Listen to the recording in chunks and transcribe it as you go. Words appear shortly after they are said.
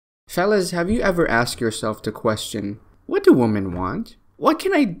Fellas, have you ever asked yourself the question, what do women want? What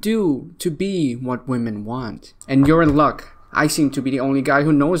can I do to be what women want? And you're in luck. I seem to be the only guy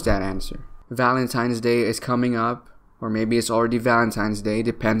who knows that answer. Valentine's Day is coming up, or maybe it's already Valentine's Day.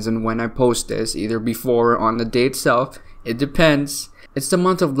 Depends on when I post this, either before or on the day itself. It depends. It's the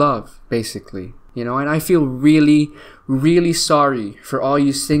month of love, basically. You know, and I feel really, really sorry for all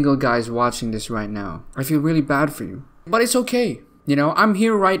you single guys watching this right now. I feel really bad for you. But it's okay. You know, I'm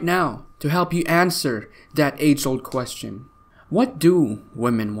here right now to help you answer that age-old question. What do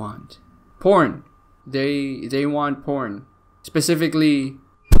women want? Porn. They want porn. Specifically,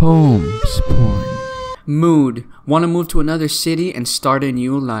 Poems porn. mood. Want to move to another city and start a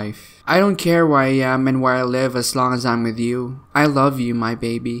new life. I don't care where I am and where I live as long as I'm with you. I love you, my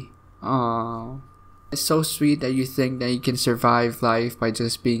baby. Aww. It's so sweet that you think that you can survive life by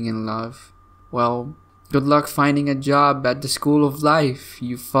just being in love. Well, good luck finding a job at the school of life,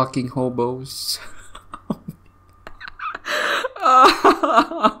 you fucking hobos.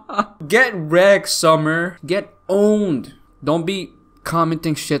 Get wrecked, Summer. Get owned. Don't be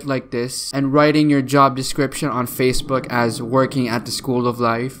commenting shit like this and writing your job description on Facebook as working at the school of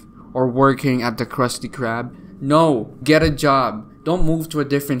life or working at the Krusty Krab. No, get a job. Don't move to a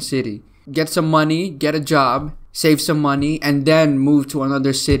different city. Get some money, get a job, save some money, and then move to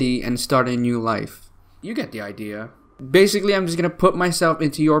another city and start a new life. You get the idea. Basically, I'm just gonna put myself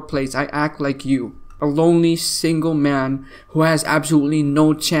into your place. I act like you. A lonely, single man who has absolutely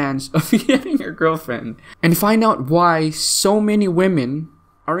no chance of getting a girlfriend. And find out why so many women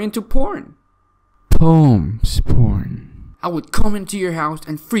are into porn. Poems porn. I would come into your house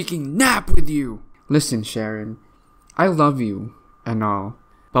and freaking nap with you. Listen, Sharon. I love you and all.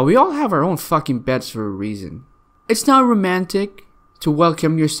 But we all have our own fucking beds for a reason. It's not romantic to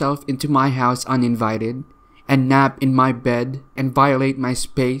welcome yourself into my house uninvited and nap in my bed and violate my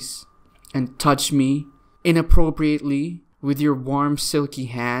space and touch me inappropriately with your warm silky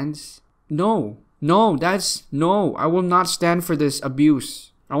hands. No, I will not stand for this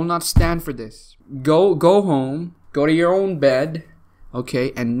abuse. I will not stand for this. Go home, go to your own bed,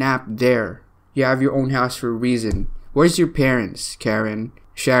 okay, and nap there. You have your own house for a reason. Where's your parents, Karen?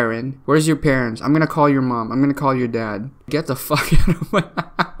 Sharon, where's your parents? I'm gonna call your mom. I'm gonna call your dad. Get the fuck out of my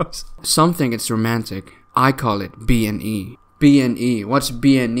house. Some think it's romantic. I call it B&E. B&E. What's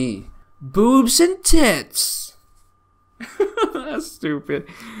B&E? Boobs and tits. That's stupid.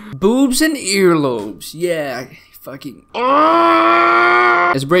 Boobs and earlobes. Yeah, fucking.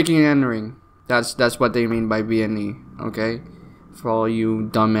 It's breaking and entering. That's what they mean by B&E. Okay, for all you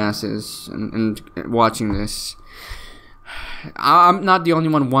dumbasses and watching this. I'm not the only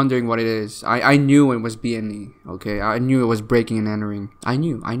one wondering what it is. I knew it was B&E, okay? I knew it was breaking and entering. I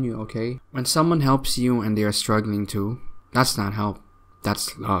knew, okay? When someone helps you and they are struggling too, that's not help.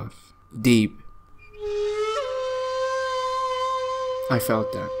 That's love. Deep. I felt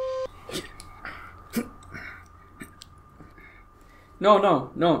that.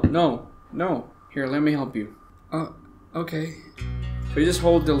 No. Here, let me help you. Okay. So you just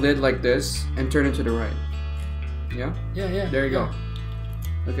hold the lid like this and turn it to the right. Yeah? Yeah. There you go.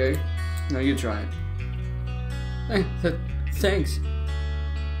 Okay. Now you try it. Thanks.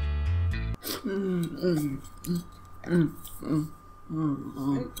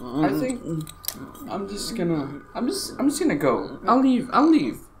 I think I'm just gonna go. I'll leave.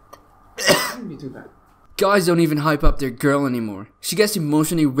 Shouldn't be too bad. Guys don't even hype up their girl anymore. She gets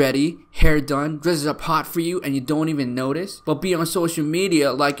emotionally ready, hair done, dresses up hot for you, and you don't even notice. But be on social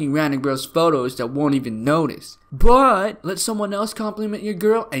media liking random girls' photos that won't even notice. But let someone else compliment your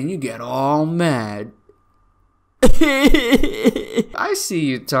girl and you get all mad. I see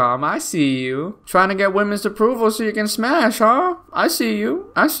you, Tom. I see you. Trying to get women's approval so you can smash, huh? I see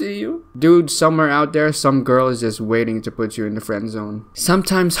you. Dude, somewhere out there, some girl is just waiting to put you in the friend zone.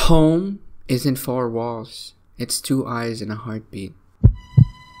 Sometimes home isn't 4 walls. It's 2 eyes and a heartbeat.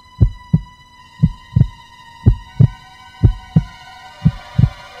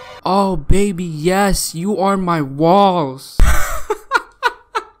 Oh, baby, yes, you are my walls.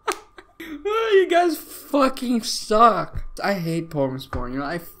 You guys fucking suck. I hate poems porn. You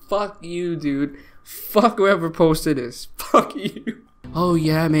know, fuck you, dude. Fuck whoever posted this. Fuck you. Oh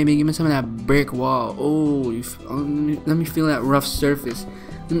yeah, maybe give me some of that brick wall. Oh, let me feel that rough surface.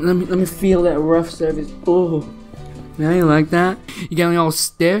 Let me feel that rough surface. Oh, man, you like that? You getting all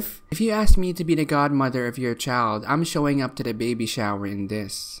stiff? If you ask me to be the godmother of your child, I'm showing up to the baby shower in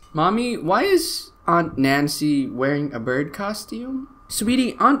this. Mommy, why is Aunt Nancy wearing a bird costume?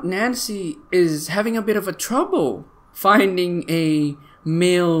 Sweetie, Aunt Nancy is having a bit of a trouble finding a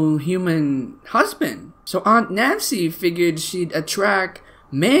male human husband. So Aunt Nancy figured she'd attract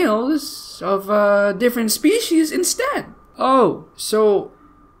males of different species instead. Oh, so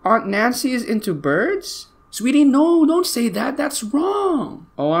Aunt Nancy is into birds? Sweetie, no, don't say that. That's wrong.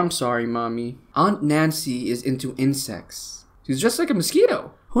 Oh, I'm sorry, Mommy. Aunt Nancy is into insects. She's just like a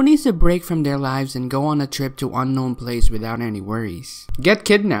mosquito. Who needs a break from their lives and go on a trip to unknown place without any worries? Get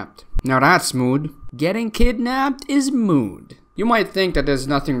kidnapped. Now that's mood. Getting kidnapped is mood. You might think that there's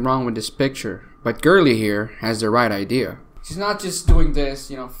nothing wrong with this picture, but Girly here has the right idea. She's not just doing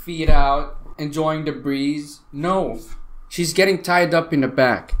this, feet out, enjoying the breeze. No, she's getting tied up in the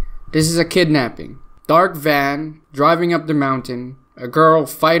back. This is a kidnapping. Dark van, driving up the mountain, a girl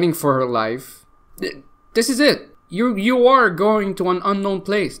fighting for her life. This is it. You are going to an unknown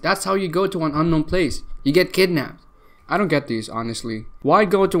place. That's how you go to an unknown place. You get kidnapped. I don't get these, honestly. Why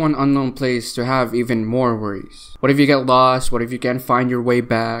go to an unknown place to have even more worries? What if you get lost? What if you can't find your way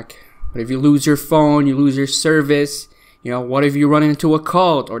back? What if you lose your phone? You lose your service? What if you run into a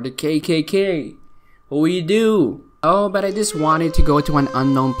cult or the KKK? What will you do? Oh, but I just wanted to go to an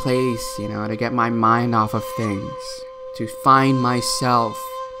unknown place, to get my mind off of things. To find myself.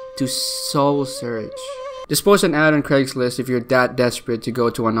 To soul search. Just post an ad on Craigslist if you're that desperate to go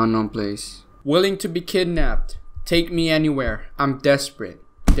to an unknown place. Willing to be kidnapped. Take me anywhere. I'm desperate.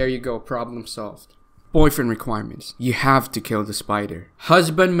 There you go, problem solved. Boyfriend requirements. You have to kill the spider.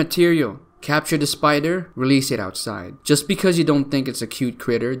 Husband material. Capture the spider, release it outside. Just because you don't think it's a cute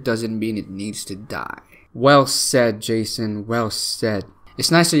critter doesn't mean it needs to die. Well said, Jason. Well said.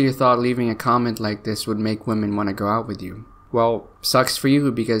 It's nice that you thought leaving a comment like this would make women want to go out with you. Well, sucks for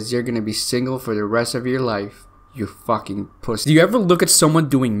you because you're gonna be single for the rest of your life. You fucking pussy. Do you ever look at someone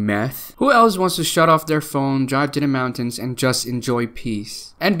doing meth? Who else wants to shut off their phone, drive to the mountains, and just enjoy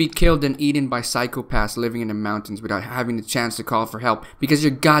peace? And be killed and eaten by psychopaths living in the mountains without having the chance to call for help because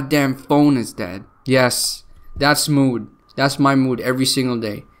your goddamn phone is dead. Yes, that's mood. That's my mood every single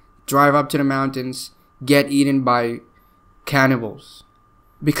day. Drive up to the mountains, get eaten by cannibals.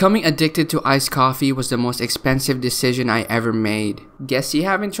 Becoming addicted to iced coffee was the most expensive decision I ever made. Guess you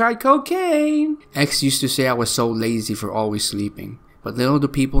haven't tried cocaine. Ex used to say I was so lazy for always sleeping. But little do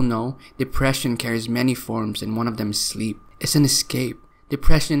people know, depression carries many forms and one of them is sleep. It's an escape.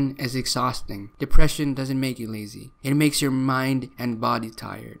 Depression is exhausting. Depression doesn't make you lazy. It makes your mind and body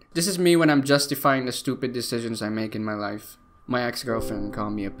tired. This is me when I'm justifying the stupid decisions I make in my life. My ex-girlfriend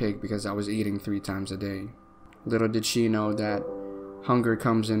called me a pig because I was eating 3 times a day. Little did she know that hunger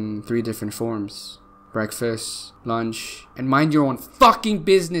comes in 3 different forms. Breakfast, lunch, and mind your own fucking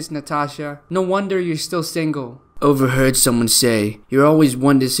business, Natasha. No wonder you're still single. Overheard someone say, you're always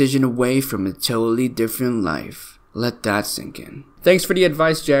one decision away from a totally different life. Let that sink in. Thanks for the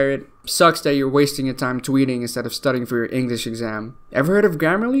advice, Jared. Sucks that you're wasting your time tweeting instead of studying for your English exam. Ever heard of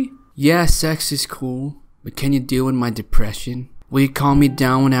Grammarly? Yeah, sex is cool, but can you deal with my depression? Will you calm me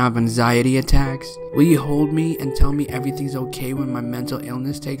down when I have anxiety attacks? Will you hold me and tell me everything's okay when my mental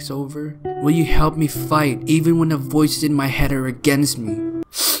illness takes over? Will you help me fight even when the voices in my head are against me?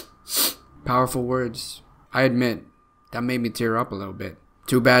 Powerful words. I admit, that made me tear up a little bit.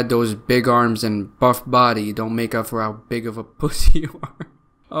 Too bad those big arms and buff body don't make up for how big of a pussy you are.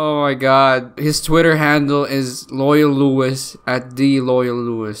 Oh my god. His Twitter handle is Loyal Lewis at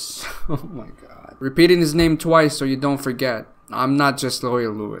 @TheLoyalLewis. Oh my god. Repeating his name twice so you don't forget. I'm not just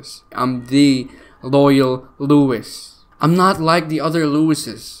Loyal Lewis. I'm the Loyal Lewis. I'm not like the other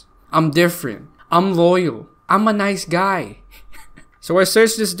Lewises. I'm different. I'm loyal. I'm a nice guy. So I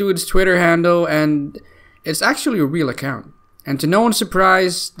searched this dude's Twitter handle and it's actually a real account. And to no one's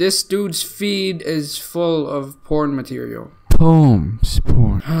surprise, this dude's feed is full of porn material. Poems,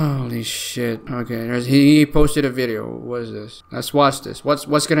 porn. Holy shit. Okay, he posted a video. What is this? Let's watch this.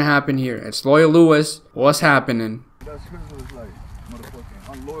 What's gonna happen here? It's Loyal Lewis. What's happening? That's Christmas, like, motherfucking,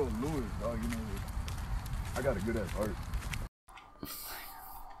 I'm Loyal Lewis, dog, I got a good ass heart.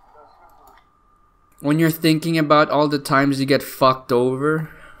 When you're thinking about all the times you get fucked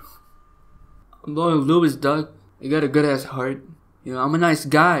over, I'm Loyal Lewis, dog. You got a good ass heart. I'm a nice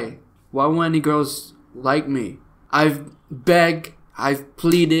guy. Why won't any girls like me? I've begged, I've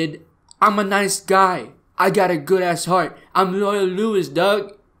pleaded. I'm a nice guy. I got a good ass heart. I'm Loyal Lewis,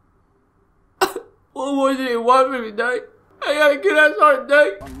 dog. What more do they want from me, dog? I got a good ass heart,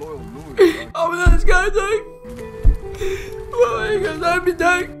 dog. I'm Loyal Lewis, dog. I'm a nice guy, dog. Why would they gonna like me,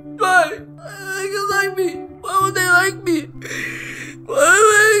 dog? Why? Why would they gonna like me? Why would they like me? Why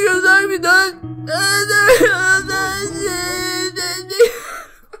would they gonna like me, dog?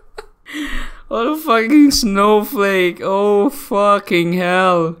 What a fucking snowflake. Oh fucking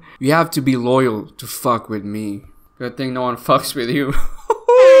hell. You have to be loyal to fuck with me. Good thing no one fucks with you.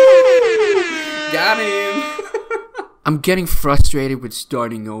 Got him. I'm getting frustrated with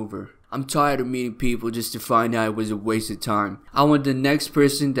starting over. I'm tired of meeting people just to find out it was a waste of time. I want the next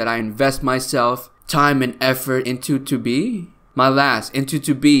person that I invest myself, time and effort into to be my last, into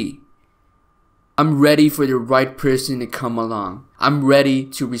to be. I'm ready for the right person to come along. I'm ready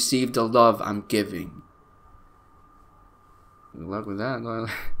to receive the love I'm giving. Good luck with that.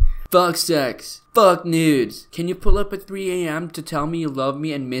 Fuck sex. Fuck nudes. Can you pull up at 3 a.m. to tell me you love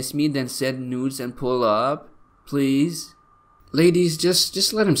me and miss me, then send nudes and pull up? Please? Ladies,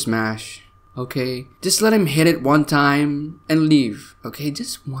 just let him smash. Okay? Just let him hit it one time and leave. Okay?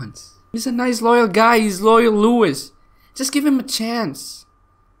 Just once. He's a nice loyal guy. He's loyal Lewis. Just give him a chance.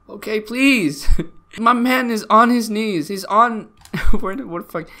 Okay, please. My man is on his knees. He's on... what the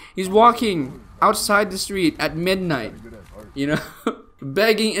fuck? He's walking outside the street at midnight. You know?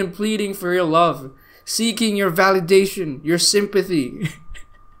 Begging and pleading for your love. Seeking your validation. Your sympathy.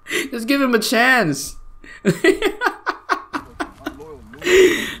 Just give him a chance.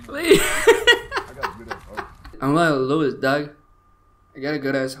 I'm loyal Lewis, dog. I got a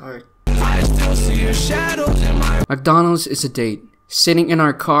good ass heart. McDonald's is a date. Sitting in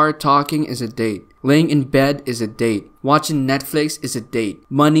our car talking is a date. Laying in bed is a date. Watching Netflix is a date.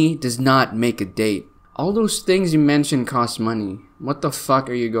 Money does not make a date. All those things you mentioned cost money. What the fuck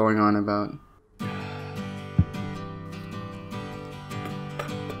are you going on about?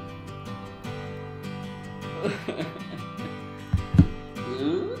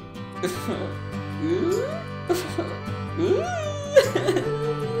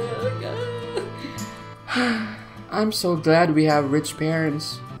 I'm so glad we have rich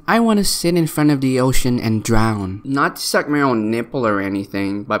parents. I want to sit in front of the ocean and drown. Not to suck my own nipple or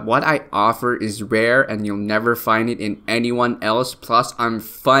anything, but what I offer is rare and you'll never find it in anyone else, plus I'm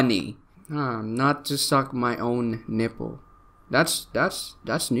funny. Not to suck my own nipple. That's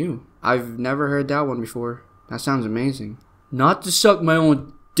new. I've never heard that one before. That sounds amazing. Not to suck my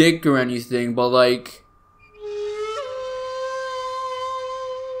own dick or anything, but like...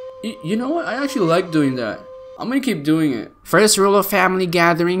 You know what? I actually like doing that. I'm gonna keep doing it. First rule of family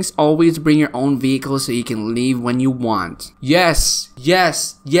gatherings, always bring your own vehicle so you can leave when you want. Yes,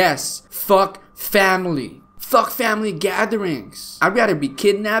 yes, yes. Fuck family. Fuck family gatherings. I'd rather be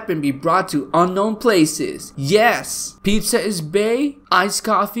kidnapped and be brought to unknown places. Yes. Pizza is bae, iced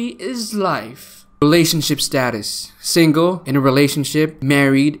coffee is life. Relationship status. Single, in a relationship,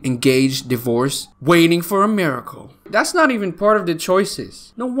 married, engaged, divorced, waiting for a miracle. That's not even part of the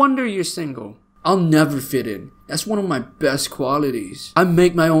choices. No wonder you're single. I'll never fit in. That's one of my best qualities. I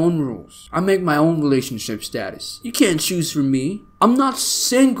make my own rules. I make my own relationship status. You can't choose for me. I'm not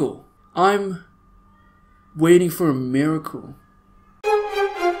single. I'm waiting for a miracle.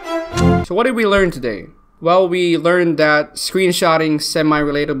 So what did we learn today? Well, we learned that screenshotting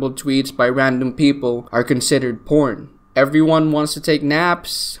semi-relatable tweets by random people are considered porn. Everyone wants to take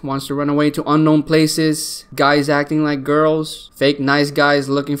naps, wants to run away to unknown places, guys acting like girls, fake nice guys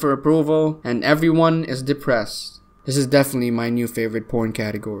looking for approval, and everyone is depressed. This is definitely my new favorite porn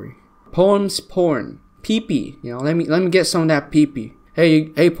category. Poems porn. Pee-pee. You know, let me get some of that pee-pee. Hey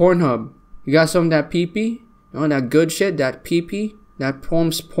Pornhub, you got some of that pee-pee? You know, that good shit, that pee-pee? That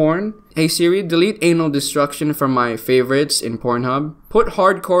poems porn? Hey Siri, delete anal destruction from my favorites in Pornhub. Put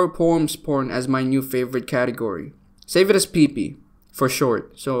hardcore poems porn as my new favorite category. Save it as pee-pee, for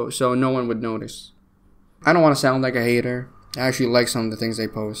short, so no one would notice. I don't want to sound like a hater. I actually like some of the things they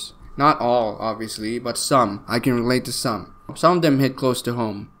post. Not all, obviously, but some. I can relate to some. Some of them hit close to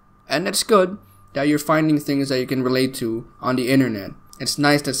home. And it's good that you're finding things that you can relate to on the internet. It's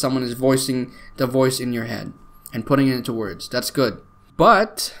nice that someone is voicing the voice in your head and putting it into words. That's good.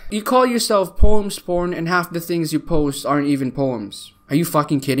 But you call yourself poems porn and half the things you post aren't even poems. Are you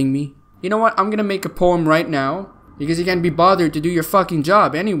fucking kidding me? You know what? I'm gonna make a poem right now. Because you can't be bothered to do your fucking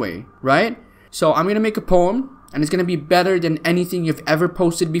job anyway, right? So I'm gonna make a poem, and it's gonna be better than anything you've ever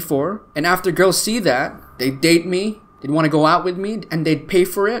posted before. And after girls see that, they'd date me, they'd want to go out with me, and they'd pay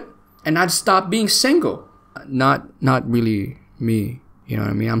for it, and I'd stop being single. Not really me, you know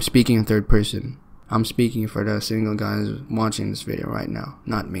what I mean? I'm speaking in third person. I'm speaking for the single guys watching this video right now,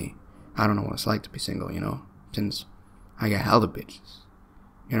 not me. I don't know what it's like to be single, you know? Since I got hella bitches.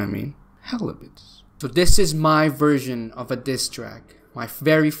 You know what I mean? Hella bitches. So this is my version of a diss track. My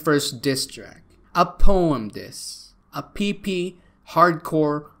very first diss track. A poem diss. A PP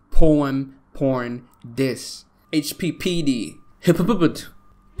hardcore poem porn diss. HPPD.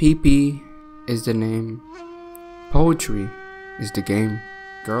 PP is the name. Poetry is the game.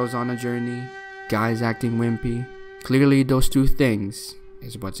 Girls on a journey. Guys acting wimpy. Clearly those two things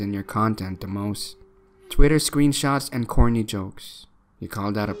is what's in your content the most. Twitter screenshots and corny jokes. You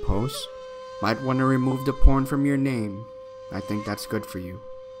call that a post? might want to remove the porn from your name. I think that's good for you.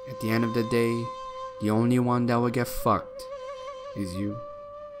 At the end of the day, the only one that will get fucked is you.